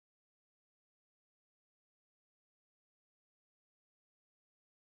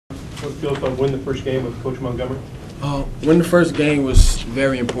What feels about winning the first game with Coach Montgomery? Winning the first game was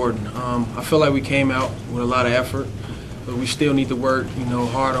very important. I feel like we came out with a lot of effort, but we still need to work,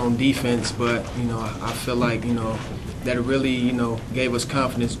 hard on defense. But I feel like that it really gave us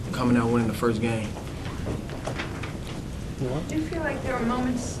confidence coming out winning the first game. Do you feel like there were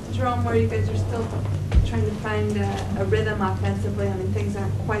moments, Jerome, where you guys are still trying to find a rhythm offensively? I mean, things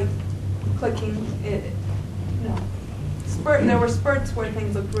aren't quite clicking. There were spurts where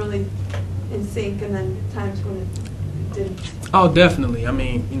things looked really in sync, and then times when it didn't. Oh, definitely. I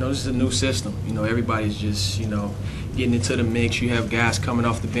mean, this is a new system. Everybody's just, getting into the mix. You have guys coming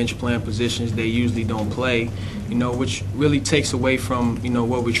off the bench playing positions they usually don't play, which really takes away from,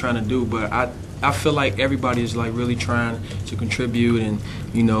 what we're trying to do. But I feel like everybody is like really trying to contribute and,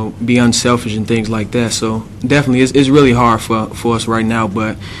 be unselfish and things like that. So definitely it's really hard for us right now.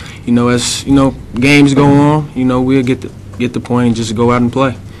 But, as, games go on, we'll get the point and just go out and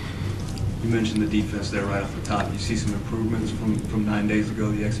play. You mentioned the defense there right off the top. You see some improvements from 9 days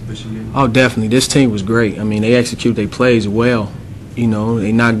ago, the exhibition game? Oh, definitely. This team was great. I mean, they execute their plays well. They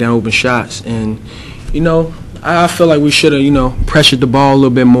knock down open shots. And, I feel like we should have, pressured the ball a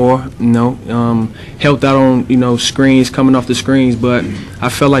little bit more, helped out on, screens, coming off the screens. But I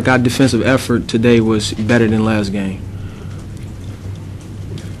felt like our defensive effort today was better than last game.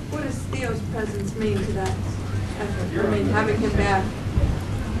 What does Theo's presence mean to that effort? I mean, having him back.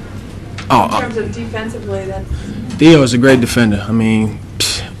 In terms of defensively, Theo is a great defender. I mean,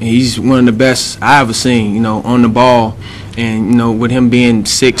 he's one of the best I ever seen, on the ball. And, with him being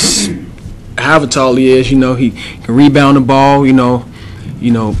 6, however tall he is, he can rebound the ball,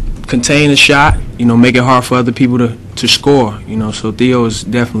 contain the shot, make it hard for other people to score, So Theo is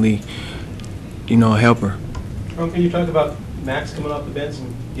definitely, a helper. Can you talk about Max coming off the bench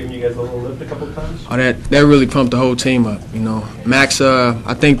and giving you guys a little lift a couple of times? Oh, that really pumped the whole team up, Max,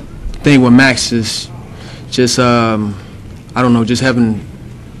 I think the thing with Max is just, just having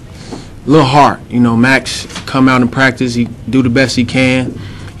a little heart. Max come out and practice, he do the best he can.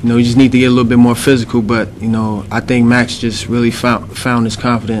 You just need to get a little bit more physical, but, I think Max just really found his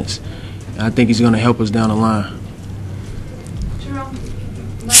confidence. I think he's going to help us down the line. Jerome,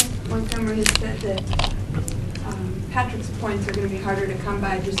 Mike Montgomery has said that Patrick's points are going to be harder to come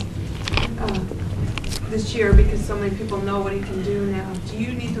by just this year because so many people know what he can do now. Do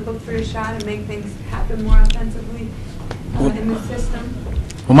you need to look for your shot and make things happen more offensively in the system?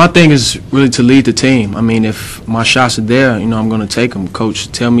 Well, my thing is really to lead the team. I mean, if my shots are there, I'm going to take them.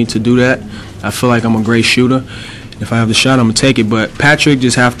 Coach tell me to do that. I feel like I'm a great shooter. If I have the shot, I'm going to take it. But Patrick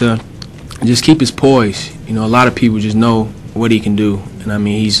just have to just keep his poise. A lot of people just know what he can do. And, I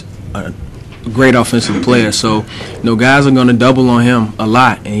mean, he's a great offensive player. So, guys are going to double on him a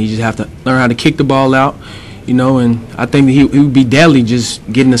lot. And he just have to learn how to kick the ball out, And I think that he would be deadly just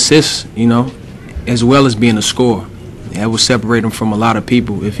getting assists, as well as being a scorer. That will separate him from a lot of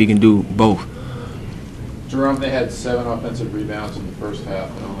people if he can do both. Jerome, they had 7 offensive rebounds in the first half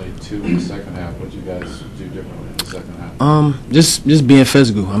and only 2 in the second half. What did you guys do differently in the second half? Just being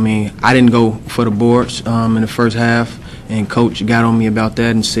physical. I mean, I didn't go for the boards in the first half, and Coach got on me about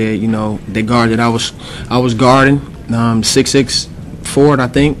that and said, the guard that I was guarding, 6'6" forward, I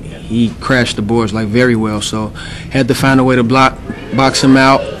think, he crashed the boards very well. So had to find a way to box him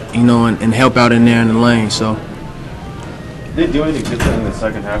out, and help out in there in the lane. So. Did they do anything different in the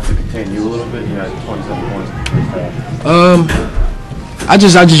second half to contain you a little bit? You had 27 points in the first half. I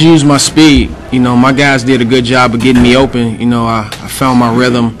just used my speed. My guys did a good job of getting me open. I found my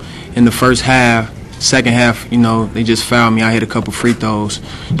rhythm in the first half. Second half, they just fouled me. I hit a couple free throws.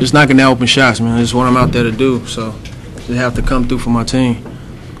 Just knocking down open shots, man. That's what I'm out there to do. So just have to come through for my team.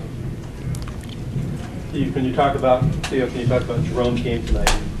 Can you talk about Jerome's game tonight?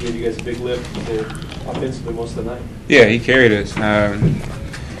 He gave you guys a big lift offensively most of the night. Yeah, he carried us. I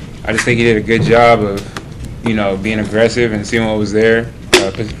just think he did a good job of, being aggressive and seeing what was there.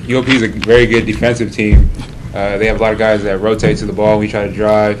 UOP is a very good defensive team. They have a lot of guys that rotate to the ball. We try to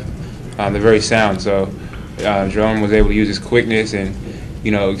drive. They're very sound. So Jerome was able to use his quickness and,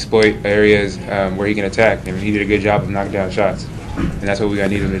 exploit areas where he can attack. I mean, he did a good job of knocking down shots, and that's what we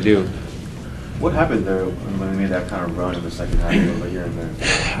need him to do. What happened there when we made that kind of run in the second half here and there?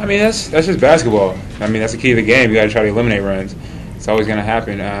 I mean, that's just basketball. I mean, that's the key to the game. You got to try to eliminate runs. It's always going to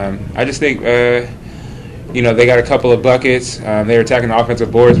happen. I just think, they got a couple of buckets. They were attacking the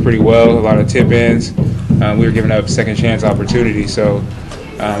offensive boards pretty well, a lot of tip-ins. We were giving up second-chance opportunities. So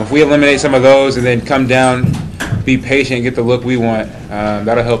if we eliminate some of those and then come down, be patient, get the look we want,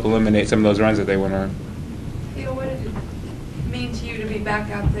 that'll help eliminate some of those runs that they went on. What did it mean to you to be back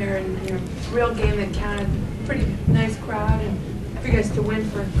out there in a real game that counted? Pretty nice crowd, and for you guys to win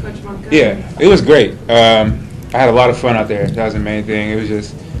for Coach Montgomery. Yeah, it was great. I had a lot of fun out there. That was the main thing. It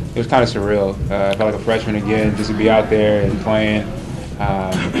was kind of surreal. I felt like a freshman again, just to be out there and playing.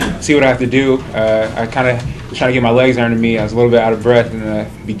 See what I have to do. I kind of was trying to get my legs under me. I was a little bit out of breath in the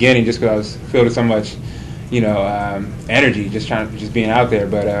beginning just because I was feeling so much, energy, just being out there.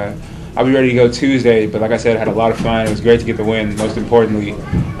 But I'll be ready to go Tuesday. But like I said, I had a lot of fun. It was great to get the win, most importantly.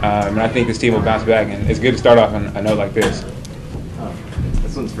 And I think this team will bounce back. And it's good to start off on a note like this.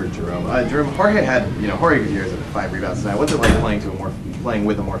 This one's for Jerome. Jerome, Jorge had, Jorge Gutierrez had 5 rebounds tonight. What's it like playing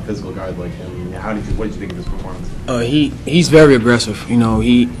with a more physical guard like him? What did you think of his performance? He's very aggressive.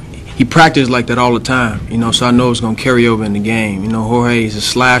 He practiced like that all the time. So I know it's gonna carry over in the game. Jorge is a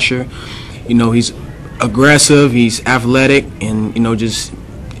slasher. He's aggressive. He's athletic, and he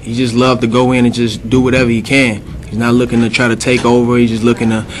just loves to go in and just do whatever he can. He's not looking to try to take over. He's just looking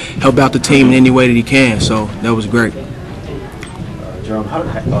to help out the team in any way that he can. So that was great. Jerome, how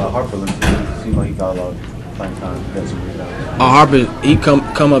did Harper look? It seemed like he got a lot of playing time. He got some rebounds. Harper, he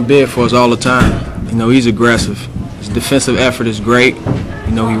come up big for us all the time. He's aggressive. His defensive effort is great.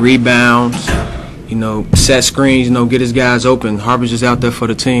 He rebounds. Set screens. Get his guys open. Harper's just out there for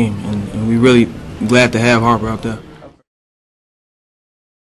the team, and we're really glad to have Harper out there.